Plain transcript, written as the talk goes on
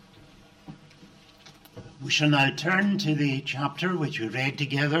We shall now turn to the chapter which we read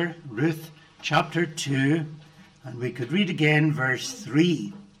together, Ruth chapter 2, and we could read again verse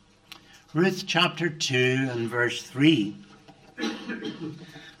 3. Ruth chapter 2 and verse 3.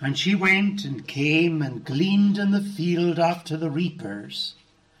 And she went and came and gleaned in the field after the reapers,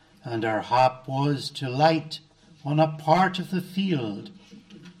 and her hap was to light on a part of the field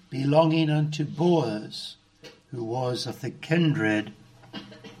belonging unto Boaz, who was of the kindred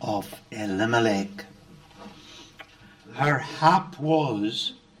of Elimelech. Her hap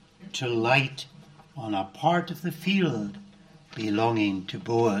was to light on a part of the field belonging to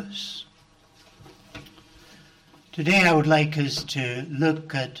Boaz. Today I would like us to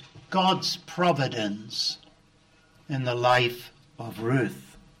look at God's providence in the life of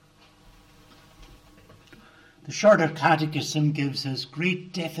Ruth. The Shorter Catechism gives us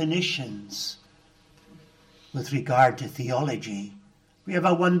great definitions with regard to theology. We have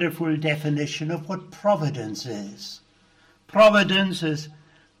a wonderful definition of what providence is. Providence is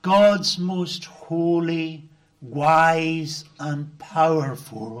God's most holy, wise, and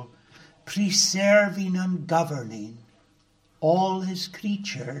powerful, preserving and governing all his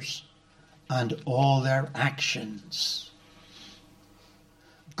creatures and all their actions.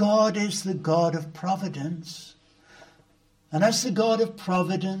 God is the God of providence, and as the God of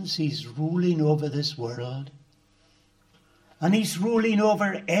providence, he's ruling over this world, and he's ruling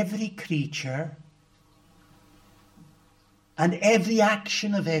over every creature and every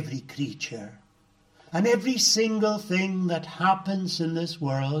action of every creature, and every single thing that happens in this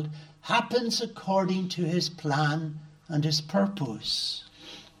world happens according to his plan and his purpose.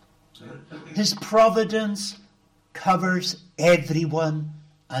 His providence covers everyone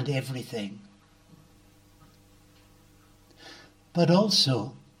and everything. But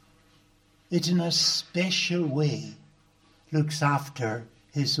also, it in a special way looks after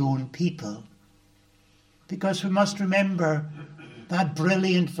his own people. Because we must remember that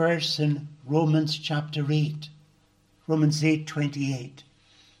brilliant verse in Romans chapter 8, Romans 8:28.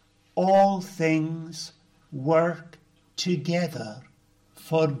 All things work together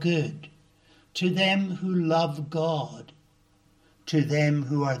for good to them who love God, to them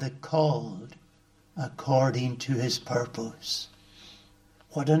who are the called according to his purpose.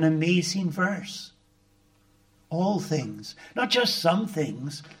 What an amazing verse. All things, not just some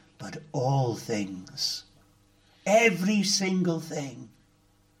things, but all things. Every single thing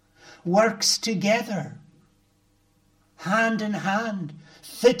works together, hand in hand,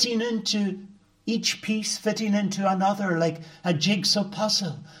 fitting into each piece, fitting into another like a jigsaw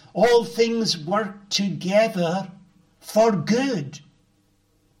puzzle. All things work together for good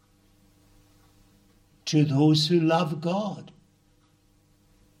to those who love God.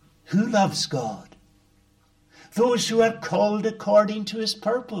 Who loves God? Those who are called according to his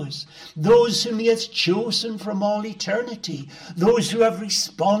purpose, those whom he has chosen from all eternity, those who have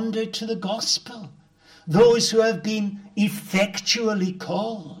responded to the gospel, those who have been effectually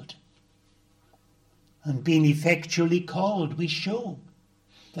called. And being effectually called, we show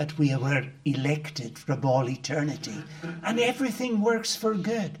that we were elected from all eternity. And everything works for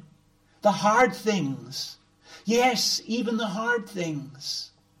good. The hard things, yes, even the hard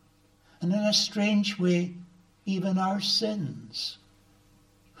things. And in a strange way, even our sins.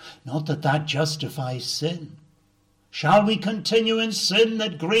 Not that that justifies sin. Shall we continue in sin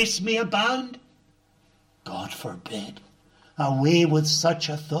that grace may abound? God forbid. Away with such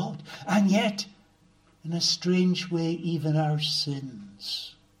a thought. And yet, in a strange way, even our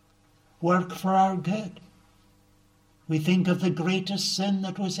sins work for our good. We think of the greatest sin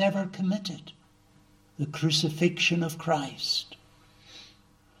that was ever committed, the crucifixion of Christ.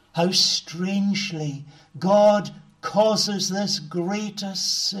 How strangely God causes this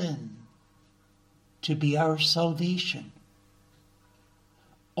greatest sin to be our salvation.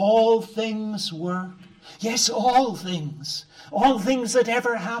 All things work. Yes, all things that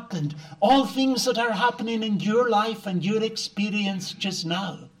ever happened, all things that are happening in your life and your experience just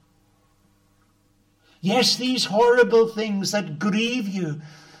now. Yes, these horrible things that grieve you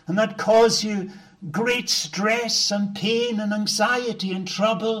and that cause you great stress and pain and anxiety and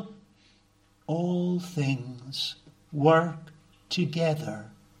trouble, all things work together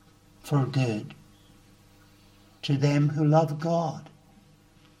for good to them who love God,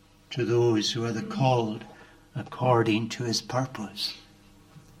 to those who are the called according to his purpose.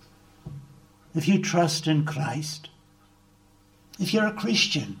 If you trust in Christ, if you're a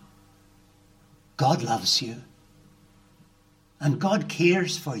Christian, God loves you and God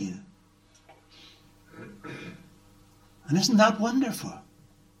cares for you. And isn't that wonderful?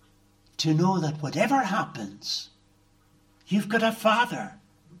 To know that whatever happens, you've got a Father,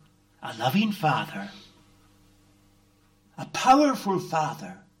 a loving Father, a powerful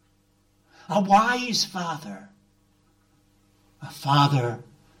father, a wise father, a father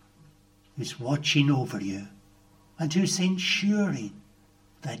who's watching over you and who's ensuring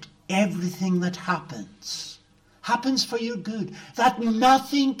that everything that happens for your good, that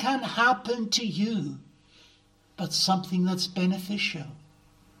nothing can happen to you but something that's beneficial.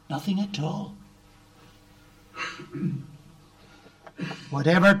 Nothing at all.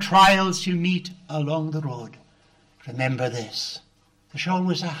 Whatever trials you meet along the road, remember this. There's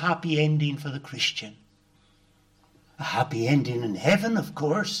always a happy ending for the Christian. A happy ending in heaven, of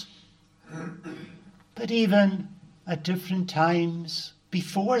course. But even at different times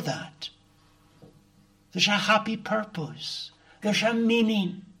before that, there's a happy purpose. There's a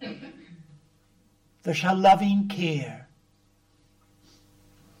meaning. There's a loving care.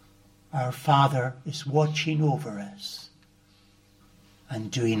 Our Father is watching over us and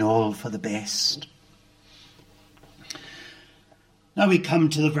doing all for the best. Now we come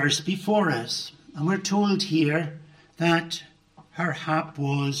to the verse before us, and we're told here that her hap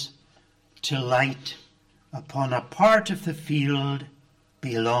was to light upon a part of the field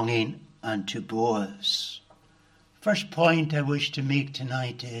belonging unto Boaz. First point I wish to make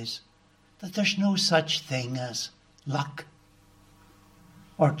tonight is that there's no such thing as luck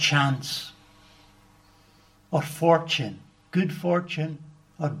or chance or fortune, good fortune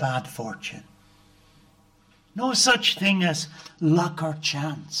or bad fortune. No such thing as luck or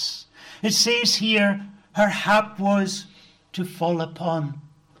chance. It says here, her hap was to fall upon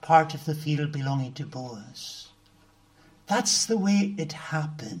part of the field belonging to Boaz. That's the way it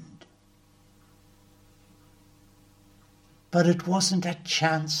happened. But it wasn't a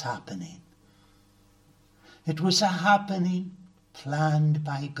chance happening. It was a happening planned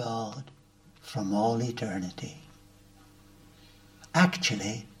by God from all eternity.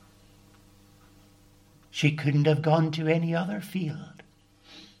 Actually, she couldn't have gone to any other field.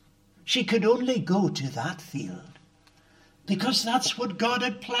 She could only go to that field because that's what God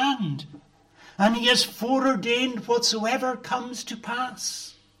had planned. And he has foreordained whatsoever comes to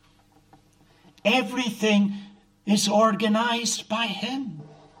pass. Everything is organized by him.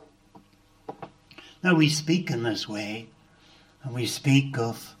 Now we speak in this way, and we speak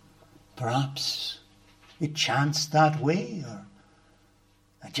of perhaps it chanced that way, or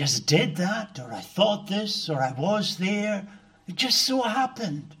I just did that, or I thought this, or I was there. It just so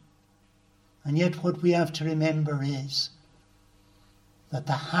happened. And yet what we have to remember is that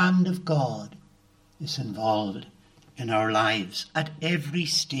the hand of God is involved in our lives at every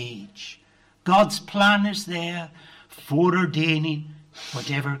stage. God's plan is there, foreordaining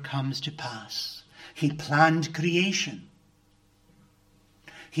whatever comes to pass. He planned creation.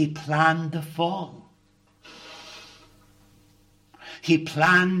 He planned the fall. He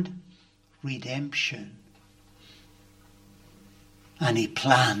planned redemption. And he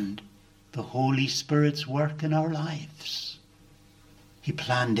planned the Holy Spirit's work in our lives. He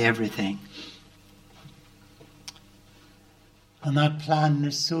planned everything. And that plan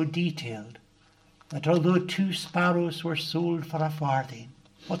is so detailed that although 2 sparrows were sold for a farthing,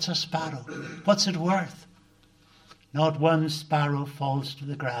 what's a sparrow? What's it worth? Not one sparrow falls to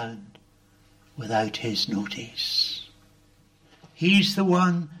the ground without his notice. He's the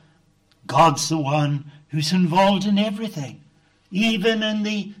one, God's the one who's involved in everything, even in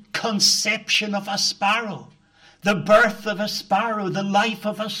the conception of a sparrow, the birth of a sparrow, the life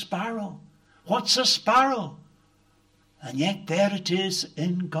of a sparrow. What's a sparrow? And yet there it is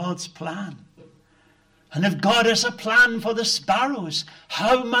in God's plan. And if God has a plan for the sparrows,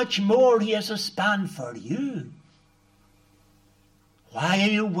 how much more he has a plan for you. Why are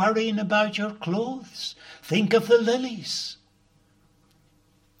you worrying about your clothes? Think of the lilies.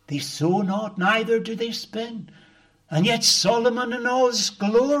 They sow not, neither do they spin. And yet Solomon in all his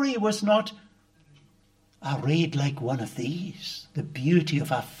glory was not arrayed like one of these, the beauty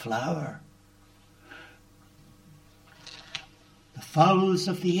of a flower. The fowls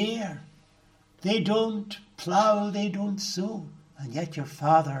of the air, they don't plough, they don't sow, and yet your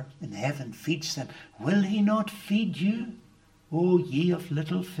Father in heaven feeds them. Will he not feed you, O ye of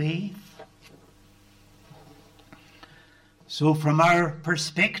little faith? So from our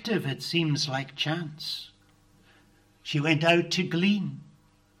perspective, it seems like chance. She went out to glean.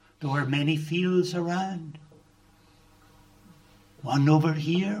 There were many fields around. One over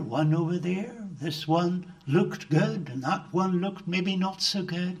here, one over there. This one looked good, and that one looked maybe not so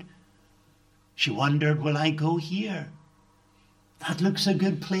good. She wondered, will I go here? That looks a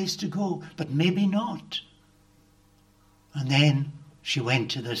good place to go, but maybe not. And then she went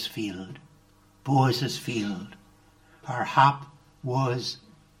to this field, Boaz's field. Her hap was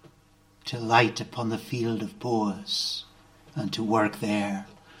to light upon the field of Boaz. and to work there.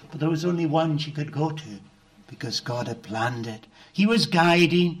 But there was only one she could go to because God had planned it. He was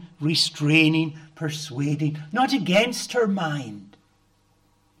guiding, restraining, persuading, not against her mind,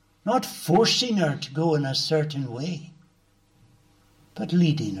 not forcing her to go in a certain way, but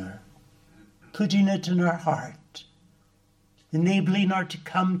leading her, putting it in her heart, enabling her to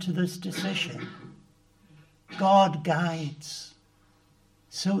come to this decision. God guides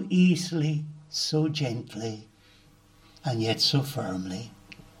so easily, so gently, and yet so firmly.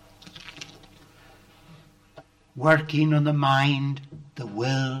 Working on the mind, the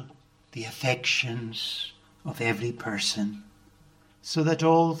will, the affections of every person, so that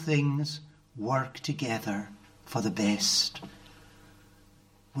all things work together for the best.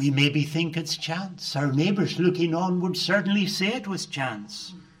 We maybe think it's chance. Our neighbours looking on would certainly say it was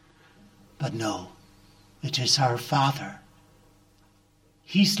chance. But no, it is our Father.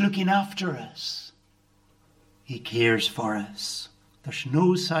 He's looking after us. He cares for us. There's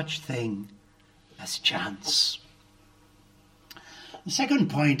no such thing as chance. The second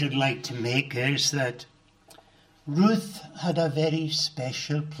point I'd like to make is that Ruth had a very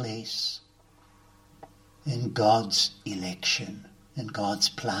special place in God's election, in God's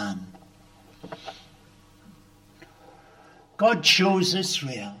plan. God chose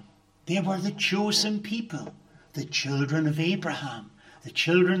Israel. They were the chosen people, the children of Abraham, the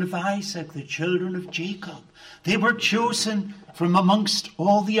children of Isaac, the children of Jacob. They were chosen from amongst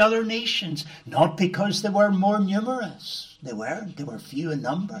all the other nations, not because they were more numerous. They were few in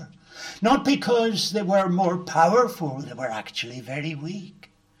number. Not because they were more powerful, they were actually very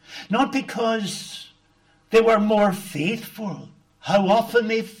weak. Not because they were more faithful. How often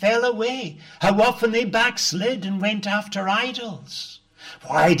they fell away. How often they backslid and went after idols.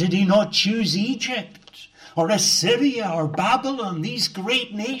 Why did he not choose Egypt or Assyria or Babylon, these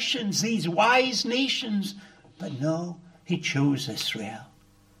great nations, these wise nations? But no, he chose Israel.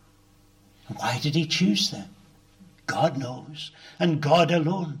 And why did he choose them? God knows, and God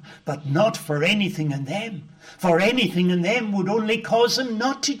alone, but not for anything in them. For anything in them would only cause him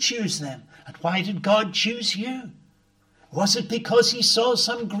not to choose them. And why did God choose you? Was it because he saw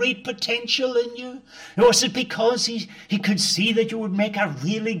some great potential in you? Was it because he could see that you would make a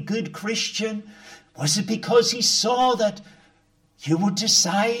really good Christian? Was it because he saw that you would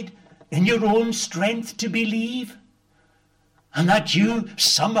decide in your own strength to believe? And that you,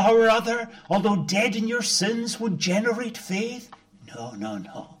 somehow or other, although dead in your sins, would generate faith? No, no,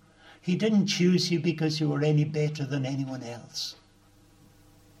 no. He didn't choose you because you were any better than anyone else.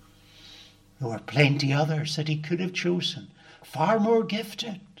 There were plenty others that he could have chosen, far more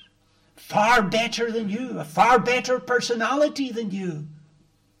gifted, far better than you, a far better personality than you.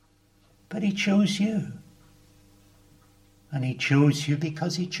 But he chose you. And he chose you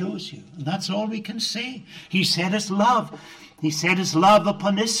because he chose you. And that's all we can say. He set his love. He set his love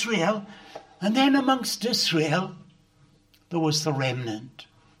upon Israel. And then amongst Israel, there was the remnant.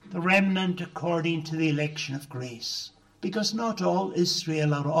 The remnant according to the election of grace. Because not all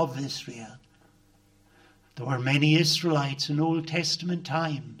Israel are of Israel. There were many Israelites in Old Testament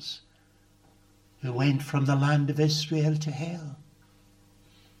times who went from the land of Israel to hell.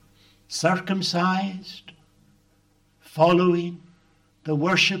 Circumcised, following the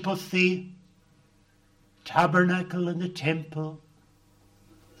worship of the tabernacle and the temple,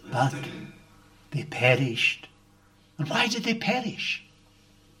 but they perished. And why did they perish?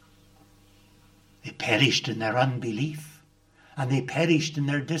 They perished in their unbelief, and they perished in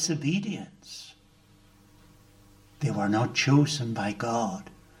their disobedience. They were not chosen by God.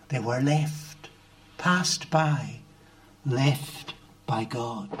 They were left, passed by, left by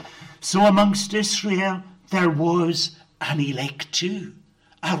God. So amongst Israel there was an elect too,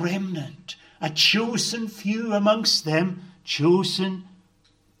 a remnant, a chosen few amongst them, chosen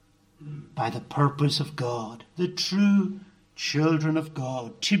by the purpose of God, the true children of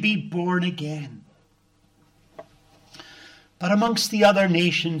God, to be born again. But amongst the other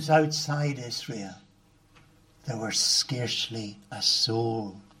nations outside Israel, there was scarcely a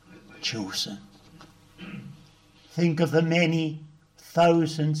soul chosen. Think of the many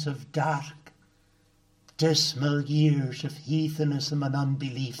thousands of dark, dismal years of heathenism and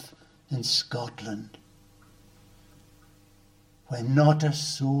unbelief in Scotland, when not a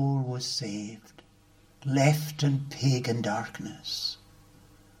soul was saved, left in pagan darkness.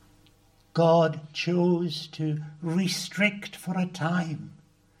 God chose to restrict for a time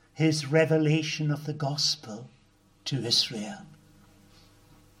his revelation of the gospel to Israel.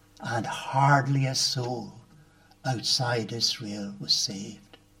 And hardly a soul outside Israel was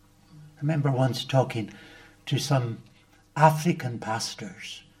saved. I remember once talking to some African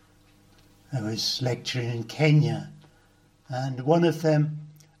pastors. I was lecturing in Kenya, And one of them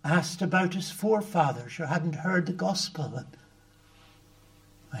asked about his forefathers who hadn't heard the gospel. And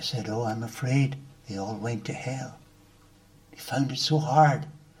I said, oh, I'm afraid they all went to hell. He found it so hard.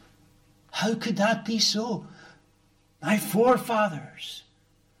 How could that be so? My forefathers.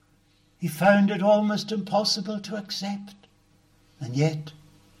 He found it almost impossible to accept. And yet,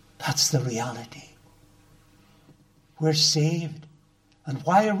 that's the reality. We're saved. And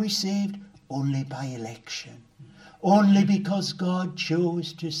why are we saved? Only by election. Only because God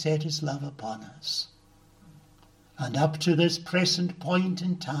chose to set his love upon us. And up to this present point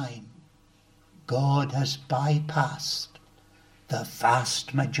in time, God has bypassed the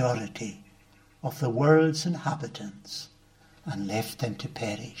vast majority of the world's inhabitants and left them to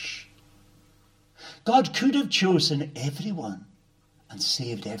perish. God could have chosen everyone and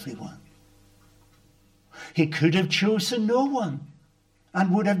saved everyone. He could have chosen no one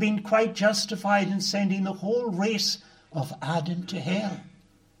and would have been quite justified in sending the whole race of Adam to hell,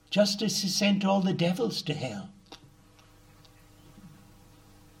 just as he sent all the devils to hell.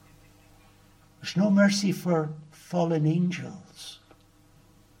 There's no mercy for fallen angels.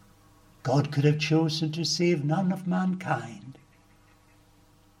 God could have chosen to save none of mankind,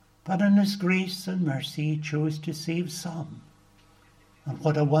 but in his grace and mercy he chose to save some. And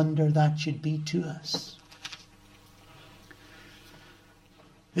what a wonder that should be to us.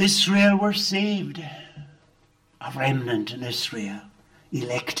 Israel were saved, a remnant in Israel,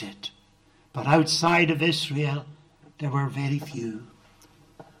 elected. But outside of Israel, there were very few.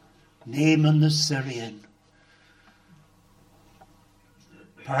 Naaman the Syrian,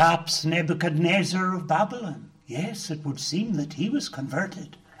 perhaps Nebuchadnezzar of Babylon. Yes, it would seem that he was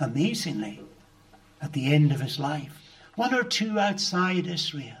converted, amazingly, at the end of his life. One or two outside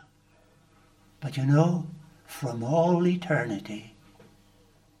Israel. But you know, from all eternity,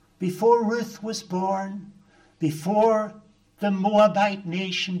 before Ruth was born, before the Moabite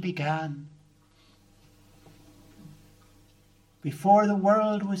nation began, before the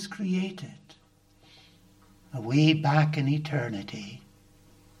world was created, way back in eternity,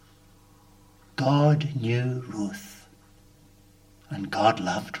 God knew Ruth, and God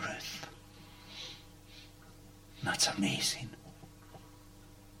loved Ruth. That's amazing.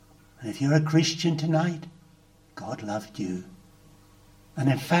 And if you're a Christian tonight, God loved you. And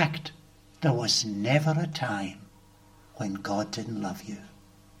in fact, there was never a time when God didn't love you.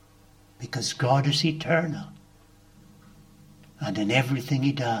 Because God is eternal. And in everything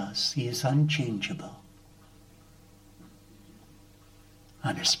he does, he is unchangeable.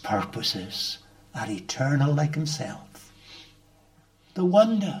 And his purposes are eternal like himself. The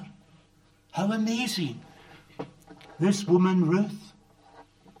wonder, how amazing. This woman, Ruth,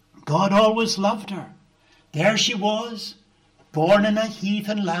 God always loved her. There she was, born in a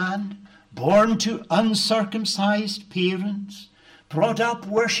heathen land, born to uncircumcised parents, brought up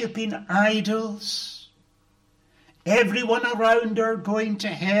worshipping idols. Everyone around her going to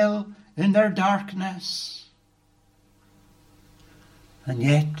hell in their darkness. And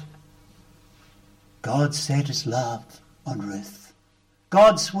yet, God set his love on Ruth.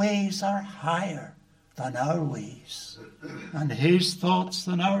 God's ways are higher than our ways, and his thoughts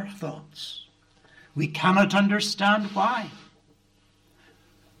than our thoughts. We cannot understand why.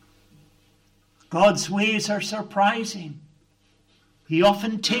 God's ways are surprising. He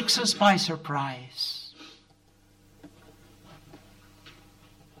often takes us by surprise.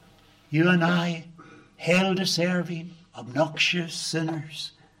 You and I, hell-deserving, obnoxious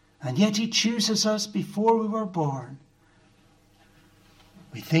sinners, and yet he chooses us before we were born.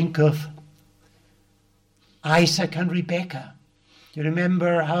 We think of Isaac and Rebekah. You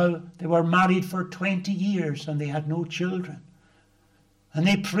remember how they were married for 20 years and they had no children. And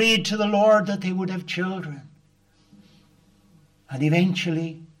they prayed to the Lord that they would have children. And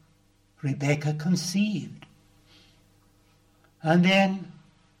eventually, Rebekah conceived. And then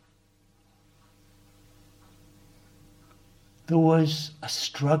there was a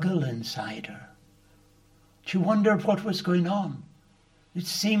struggle inside her. She wondered what was going on. It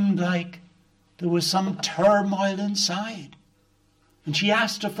seemed like there was some turmoil inside. And she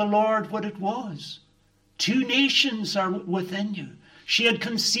asked of the Lord what it was. 2 nations are within you. She had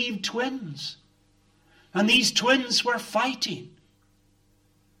conceived twins. And these twins were fighting.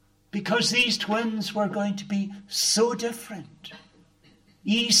 Because these twins were going to be so different.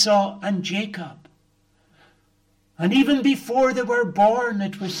 Esau and Jacob. And even before they were born,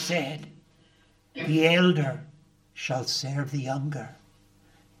 it was said, the elder shall serve the younger.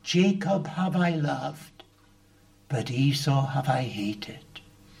 Jacob have I loved, but Esau have I hated.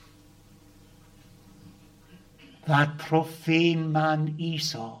 That profane man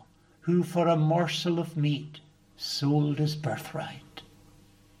Esau, who for a morsel of meat sold his birthright.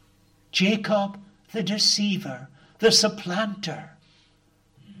 Jacob, the deceiver, the supplanter,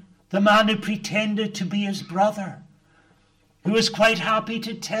 the man who pretended to be his brother, who was quite happy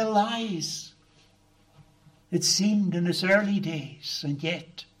to tell lies, it seemed in his early days, and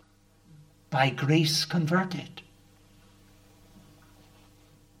yet by grace converted.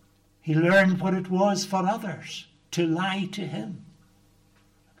 He learned what it was for others to lie to him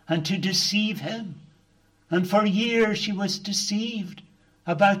and to deceive him. And for years he was deceived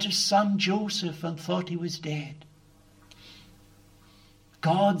about his son Joseph and thought he was dead.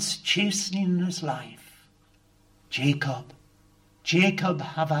 God's chastening in his life. Jacob, Jacob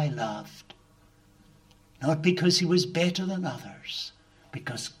have I loved. Not because he was better than others,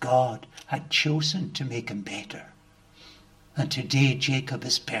 because God had chosen to make him better. And today Jacob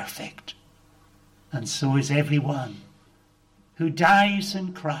is perfect. And so is everyone who dies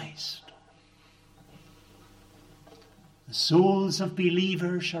in Christ. The souls of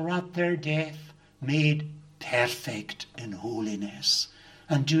believers are at their death made perfect in holiness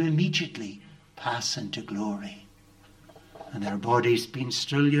and do immediately pass into glory. And their bodies, being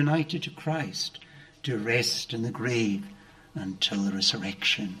still united to Christ, do rest in the grave until the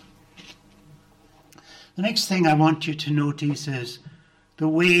resurrection. The next thing I want you to notice is the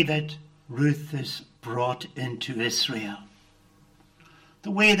way that Ruth is brought into Israel.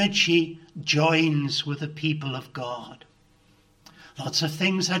 The way that she joins with the people of God. Lots of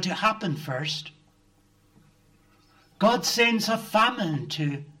things had to happen first. God sends a famine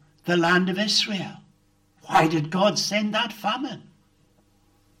to the land of Israel. Why did God send that famine?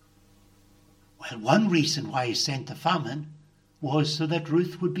 Well, one reason why he sent the famine was so that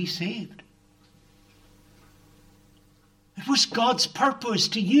Ruth would be saved. It was God's purpose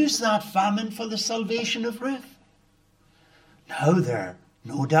to use that famine for the salvation of Ruth. Now there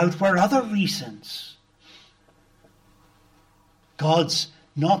no doubt were other reasons. God's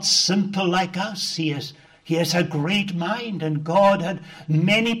not simple like us. He has a great mind, and God had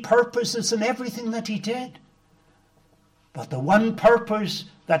many purposes in everything that he did. But the one purpose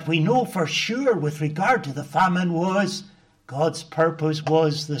that we know for sure with regard to the famine was God's purpose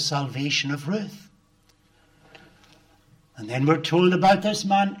was the salvation of Ruth. And then we're told about this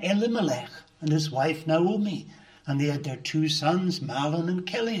man Elimelech and his wife Naomi, and they had their two sons, Mahlon and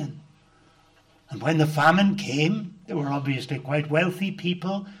Chilion. And when the famine came, they were obviously quite wealthy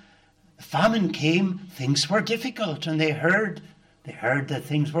people. The famine came, things were difficult, and they heard that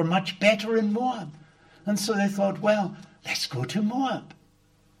things were much better in Moab. And so they thought, well, let's go to Moab.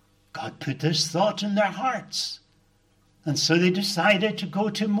 God put this thought in their hearts. And so they decided to go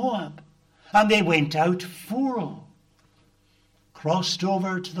to Moab. And they went out full, crossed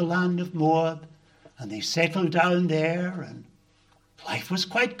over to the land of Moab, and they settled down there, and life was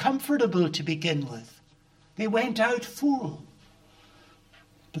quite comfortable to begin with. They went out full.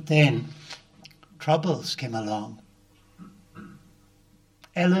 But then troubles came along.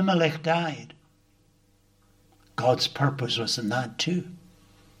 Elimelech died. God's purpose was in that too.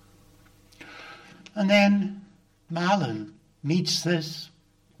 And then Mahlon meets this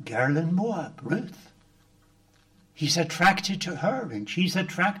girl in Moab, Ruth. He's attracted to her and she's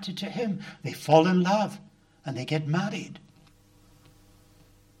attracted to him. They fall in love and they get married.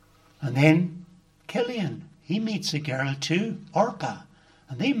 And then Chilion, he meets a girl too, Orpah,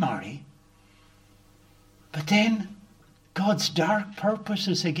 and they marry. But then God's dark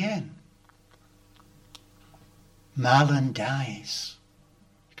purposes again. Mahlon dies.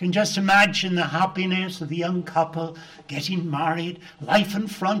 You can just imagine the happiness of the young couple getting married, life in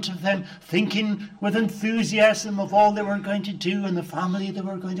front of them, thinking with enthusiasm of all they were going to do and the family they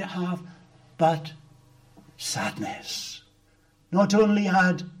were going to have. But sadness. Not only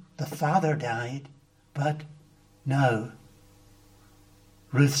had the father died, but now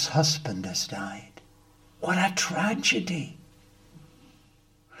Ruth's husband has died. What a tragedy.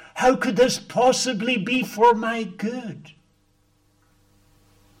 How could this possibly be for my good?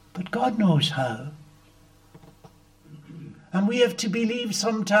 But God knows how. And we have to believe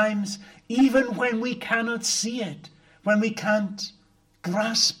sometimes, even when we cannot see it, when we can't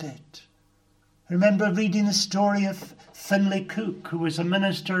grasp it. I remember reading the story of Finlay Cook, who was a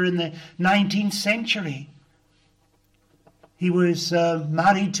minister in the 19th century. He was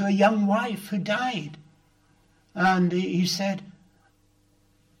married to a young wife who died. And he said,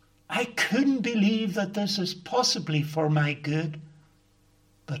 I couldn't believe that this is possibly for my good,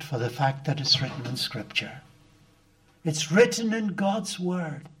 but for the fact that it's written in Scripture. It's written in God's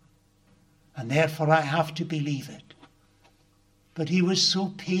Word, and therefore I have to believe it. But he was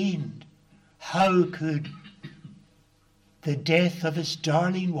so pained. How could the death of his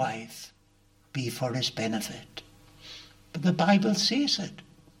darling wife be for his benefit? But the Bible says it.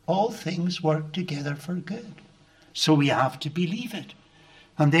 All things work together for good. So we have to believe it.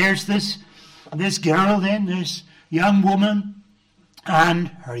 And there's this girl then, this young woman, and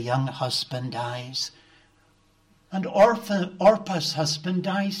her young husband dies. And Orpah's husband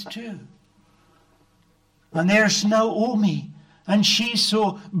dies too. And there's Naomi, and she's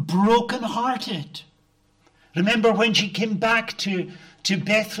so broken-hearted. Remember when she came back to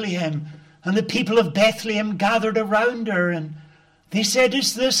Bethlehem, and the people of Bethlehem gathered around her, and they said,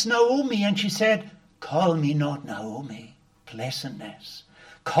 "Is this Naomi?" And she said, "Call me not Naomi, pleasantness.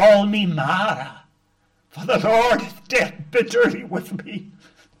 Call me Mara, for the Lord hath dealt bitterly with me."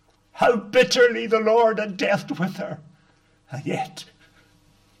 How bitterly the Lord had dealt with her. And yet,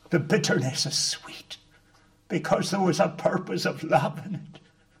 the bitterness is sweet, because there was a purpose of love in it.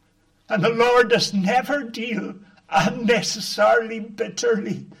 And the Lord does never deal unnecessarily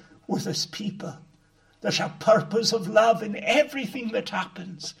bitterly with his people. There's a purpose of love in everything that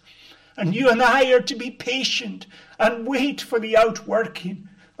happens. And you and I are to be patient and wait for the outworking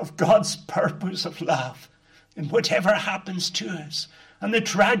of God's purpose of love in whatever happens to us, and the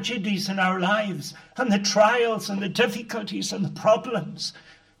tragedies in our lives, and the trials and the difficulties and the problems,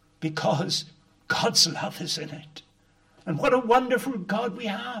 because God's love is in it. And what a wonderful God we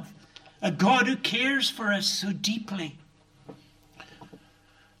have, a God who cares for us so deeply.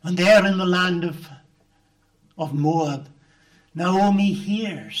 And there in the land of Moab, Naomi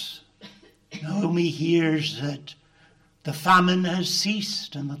hears that the famine has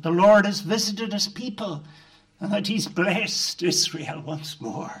ceased, and that the Lord has visited his people, and that he's blessed Israel once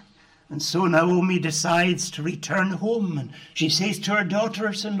more. And so Naomi decides to return home, and she says to her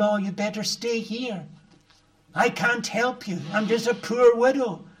daughters-in-law, "You better stay here. I can't help you. I'm just a poor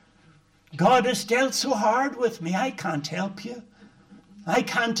widow. God has dealt so hard with me. I can't help you. I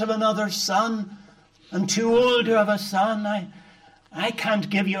can't have another son. I'm too old to have a son. I can't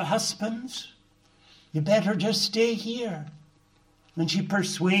give you husbands. You better just stay here." And she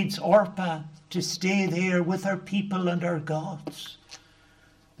persuades Orpah to stay there with her people and her gods.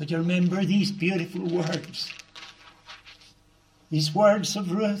 But you remember these beautiful words. These words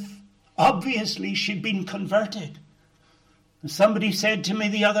of Ruth. Obviously she'd been converted. And somebody said to me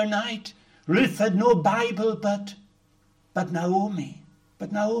the other night, Ruth had no Bible but Naomi.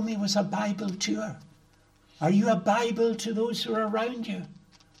 But Naomi was a Bible to her. Are you a Bible to those who are around you?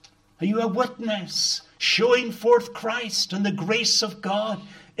 Are you a witness showing forth Christ and the grace of God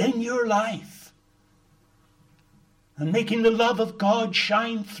in your life? And making the love of God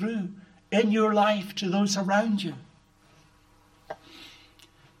shine through in your life to those around you.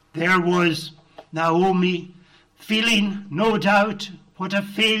 There was Naomi feeling, no doubt, what a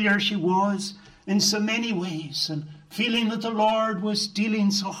failure she was in so many ways, and feeling that the Lord was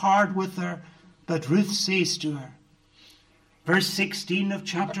dealing so hard with her. But Ruth says to her, verse 16 of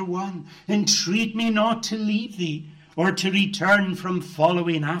chapter 1, "Entreat me not to leave thee, or to return from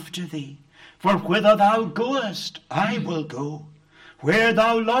following after thee. For whither thou goest, I will go. Where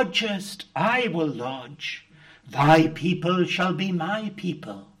thou lodgest, I will lodge. Thy people shall be my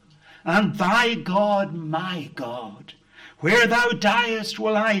people, and thy God my God. Where thou diest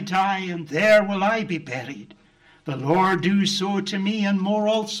will I die, and there will I be buried. The Lord do so to me, and more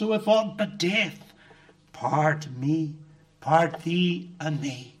also, if aught but death part me, part thee and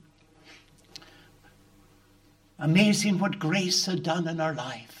me." Amazing what grace had done in her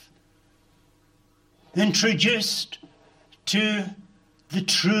life. Introduced to the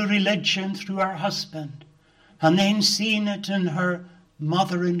true religion through her husband, and then seeing it in her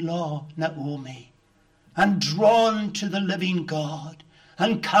mother-in-law, Naomi, and drawn to the living God,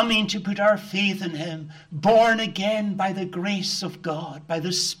 and coming to put our faith in him, born again by the grace of God, by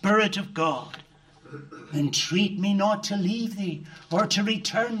the Spirit of God. "Entreat me not to leave thee, or to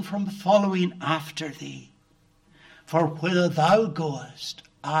return from following after thee. For whither thou goest,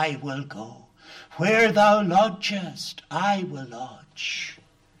 I will go. Where thou lodgest, I will lodge.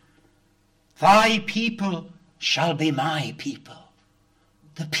 Thy people shall be my people."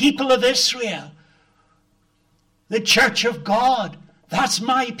 The people of Israel, the church of God, that's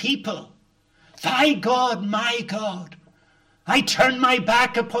my people. Thy God, my God. I turn my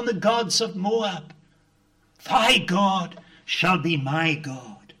back upon the gods of Moab. Thy God shall be my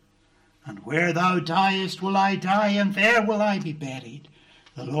God. And where thou diest will I die, and there will I be buried.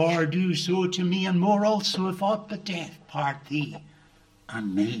 The Lord do so to me, and more also, if aught but death part thee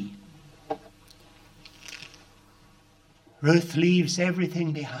and me. Ruth leaves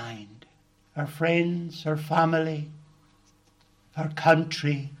everything behind. Her friends, her family, her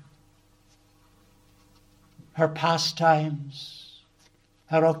country, her pastimes,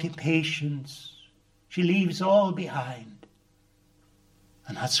 her occupations. She leaves all behind.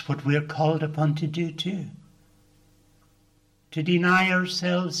 And that's what we're called upon to do too. To deny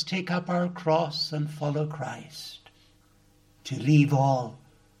ourselves, take up our cross and follow Christ. To leave all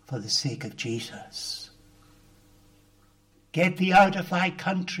for the sake of Jesus. Get thee out of thy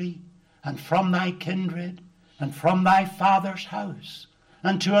country and from thy kindred and from thy father's house,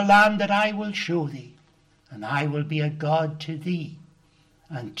 and to a land that I will show thee, and I will be a God to thee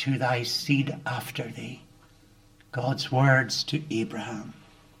and to thy seed after thee. God's words to Abraham.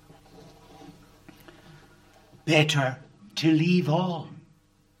 Better to leave all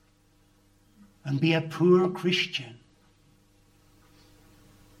and be a poor Christian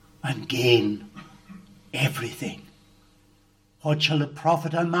and gain everything. What shall it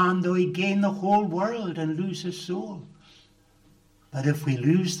profit a man though he gain the whole world and lose his soul? But if we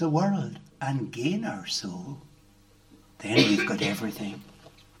lose the world and gain our soul, then we've got everything.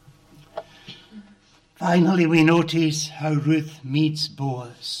 Finally, we notice how Ruth meets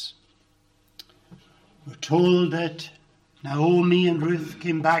Boaz. We're told that Naomi and Ruth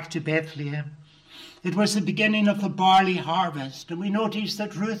came back to Bethlehem. It was the beginning of the barley harvest, and we notice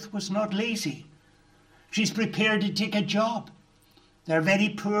that Ruth was not lazy. She's prepared to take a job. They're very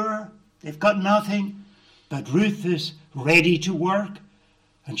poor, they've got nothing, but Ruth is ready to work,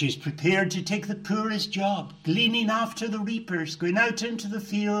 and she's prepared to take the poorest job, gleaning after the reapers, going out into the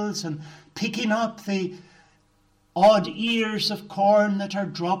fields and picking up the odd ears of corn that are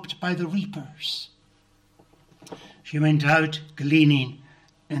dropped by the reapers. She went out gleaning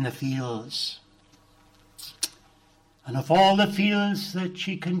in the fields. And of all the fields that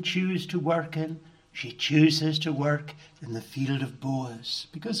she can choose to work in, she chooses to work in the field of Boaz,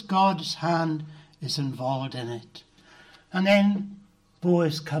 because God's hand is involved in it. And then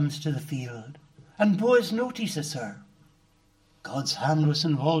Boaz comes to the field, and Boaz notices her. God's hand was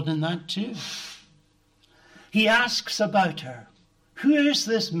involved in that too. He asks about her. Who is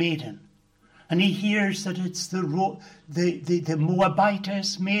this maiden? And he hears that it's the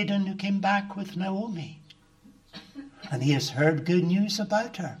Moabitess maiden who came back with Naomi. And he has heard good news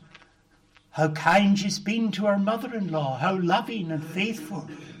about her. How kind she's been to her mother-in-law, how loving and faithful,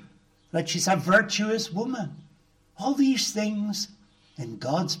 that she's a virtuous woman. All these things in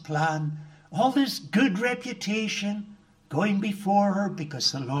God's plan, all this good reputation going before her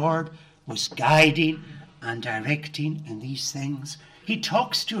because the Lord was guiding and directing in these things. He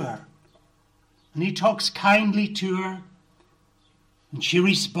talks to her, and he talks kindly to her, and she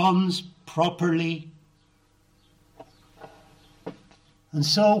responds properly. And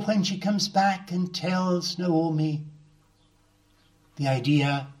so when she comes back and tells Naomi, the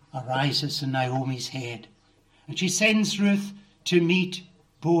idea arises in Naomi's head. And she sends Ruth to meet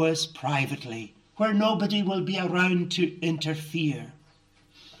Boaz privately, where nobody will be around to interfere.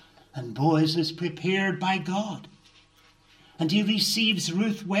 And Boaz is prepared by God, and he receives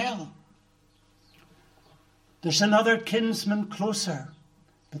Ruth well. There's another kinsman closer,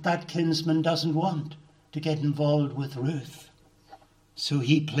 but that kinsman doesn't want to get involved with Ruth. So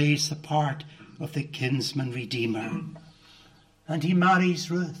he plays the part of the kinsman redeemer. And he marries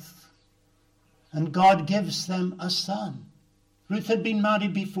Ruth. And God gives them a son. Ruth had been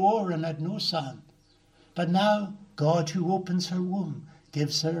married before and had no son. But now God, who opens her womb,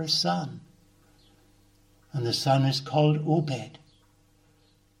 gives her a son. And the son is called Obed.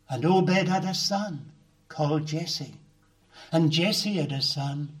 And Obed had a son called Jesse. And Jesse had a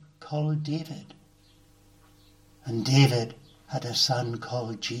son called David. And David had a son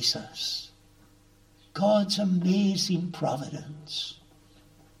called Jesus. God's amazing providence,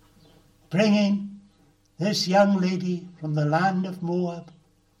 bringing this young lady from the land of Moab,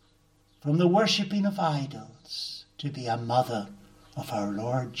 from the worshipping of idols, to be a mother of our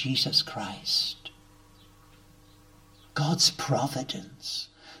Lord Jesus Christ. God's providence.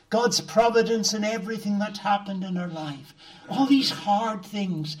 God's providence in everything that happened in her life. All these hard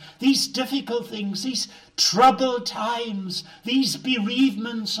things, these difficult things, these troubled times, these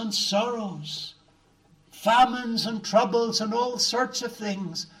bereavements and sorrows, famines and troubles and all sorts of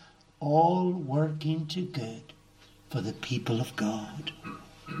things, all working to good for the people of God.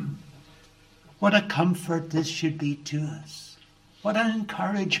 What a comfort this should be to us. What an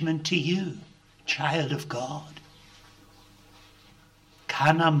encouragement to you, child of God.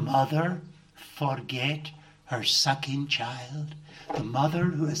 Can a mother forget her sucking child? The mother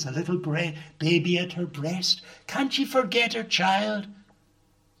who has a little baby at her breast, can't she forget her child?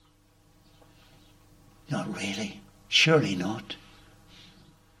 Not really. Surely not.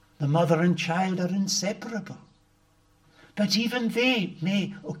 The mother and child are inseparable. But even they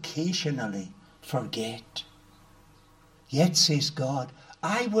may occasionally forget. Yet, says God,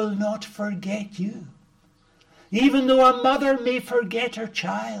 I will not forget you. Even though a mother may forget her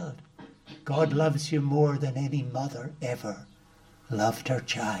child, God loves you more than any mother ever loved her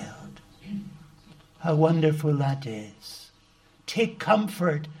child. How wonderful that is. Take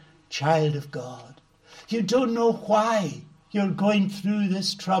comfort, child of God. You don't know why you're going through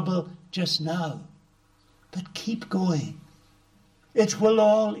this trouble just now, but keep going. It will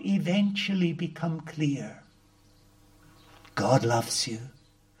all eventually become clear. God loves you.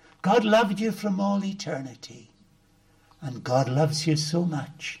 God loved you from all eternity. And God loves you so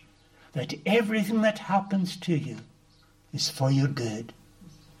much that everything that happens to you is for your good.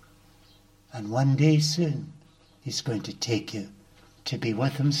 And one day soon, he's going to take you to be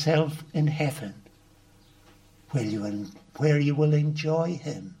with himself in heaven, where you will enjoy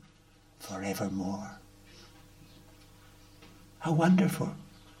him forevermore. How wonderful.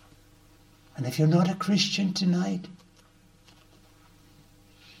 And if you're not a Christian tonight,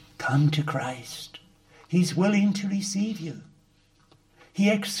 come to Christ. He's willing to receive you. He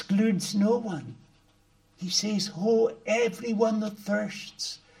excludes no one. He says, "Ho, everyone that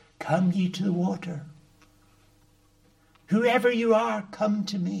thirsts, come ye to the water. Whoever you are, come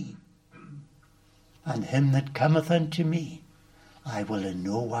to me. And him that cometh unto me, I will in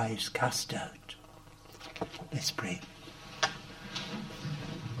no wise cast out." Let's pray.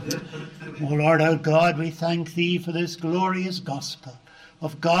 O Lord our God, we thank thee for this glorious gospel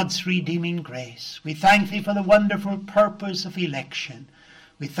of God's redeeming grace. We thank thee for the wonderful purpose of election.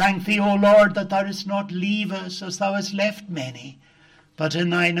 We thank thee, O Lord, that thou dost not leave us as thou hast left many, but in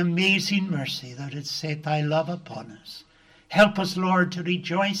thine amazing mercy thou didst set thy love upon us. Help us, Lord, to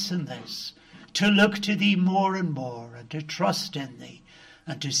rejoice in this, to look to thee more and more, and to trust in thee,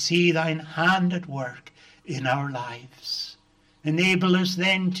 and to see thine hand at work in our lives. Enable us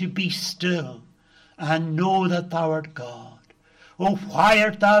then to be still and know that thou art God. Oh, why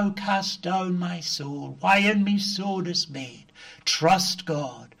art thou cast down, my soul? Why in me so dismayed? Trust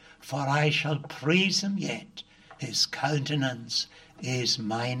God, for I shall praise him yet. His countenance is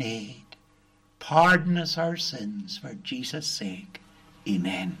mine aid. Pardon us our sins for Jesus' sake.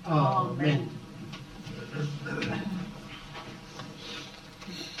 Amen. Amen.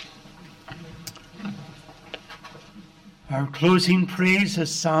 Our closing praise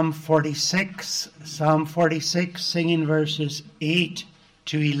is Psalm 46. Psalm 46, singing verses 8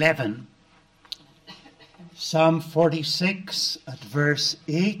 to 11. Psalm 46 at verse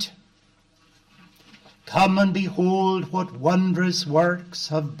 8. Come and behold what wondrous works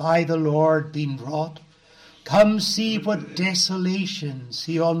have by the Lord been wrought. Come see what desolations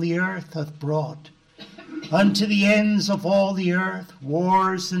he on the earth hath brought. Unto the ends of all the earth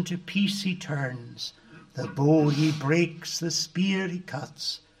wars into peace he turns. The bow he breaks, the spear he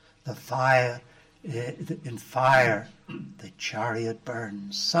cuts, in fire the chariot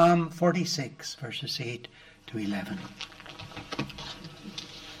burns. Psalm 46, verses 8 to 11.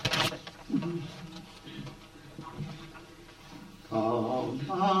 Come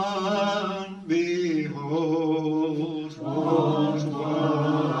and behold what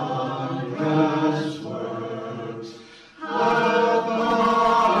wondrous works have by the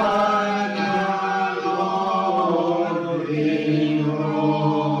Lord been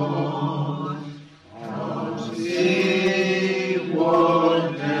wrought. Come see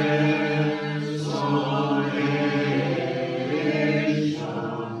what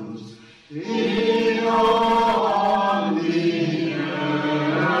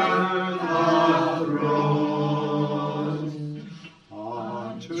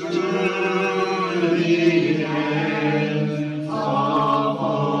desolations he on the earth hath wrought. Unto the ends of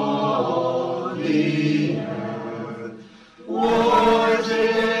all the earth wars into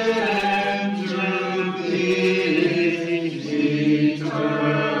peace he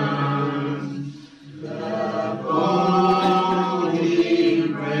turns. The bow he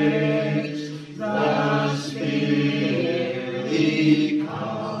breaks, the spear he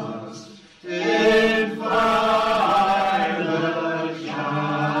cuts, in fire the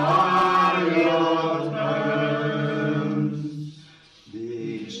chariot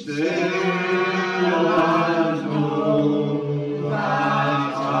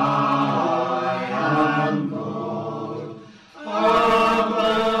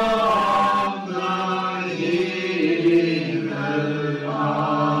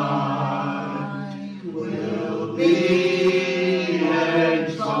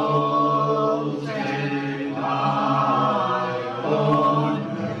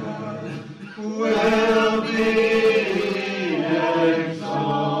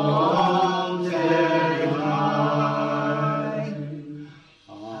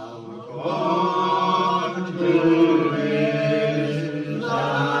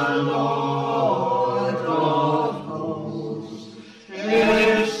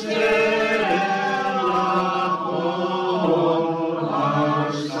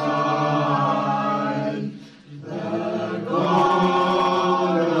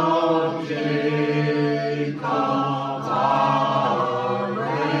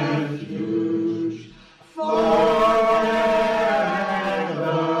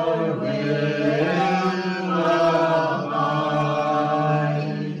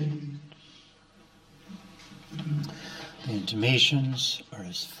intimations are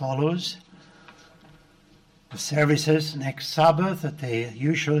as follows. The services next Sabbath at the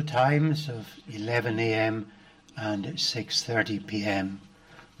usual times of 11 a.m. and 6:30 p.m.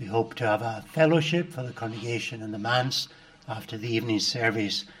 We hope to have a fellowship for the congregation in the manse after the evening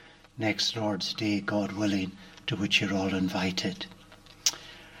service next Lord's Day, God willing, to which you're all invited.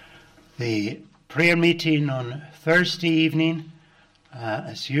 The prayer meeting on Thursday evening,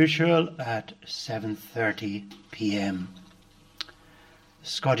 as usual, at 7:30 p.m. The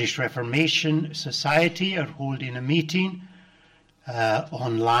Scottish Reformation Society are holding a meeting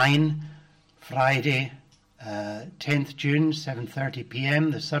online Friday, 10th June, 7:30 p.m.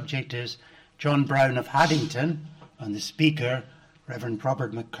 The subject is John Brown of Haddington, and the speaker, Reverend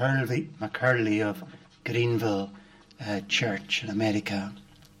Robert McCurley of Greenville Church in America.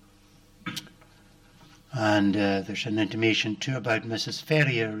 And there's an intimation too about Mrs.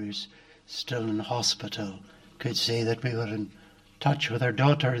 Ferrier, who's still in hospital. Could say that we were in touch with her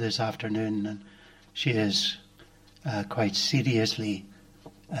daughter this afternoon, and she is quite seriously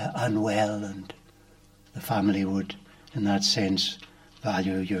unwell, and the family would, in that sense,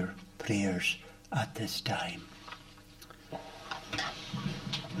 value your prayers at this time.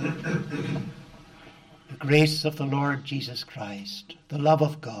 The grace of the Lord Jesus Christ, the love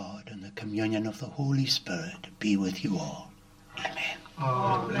of God, and the communion of the Holy Spirit be with you all. Amen.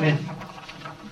 Amen.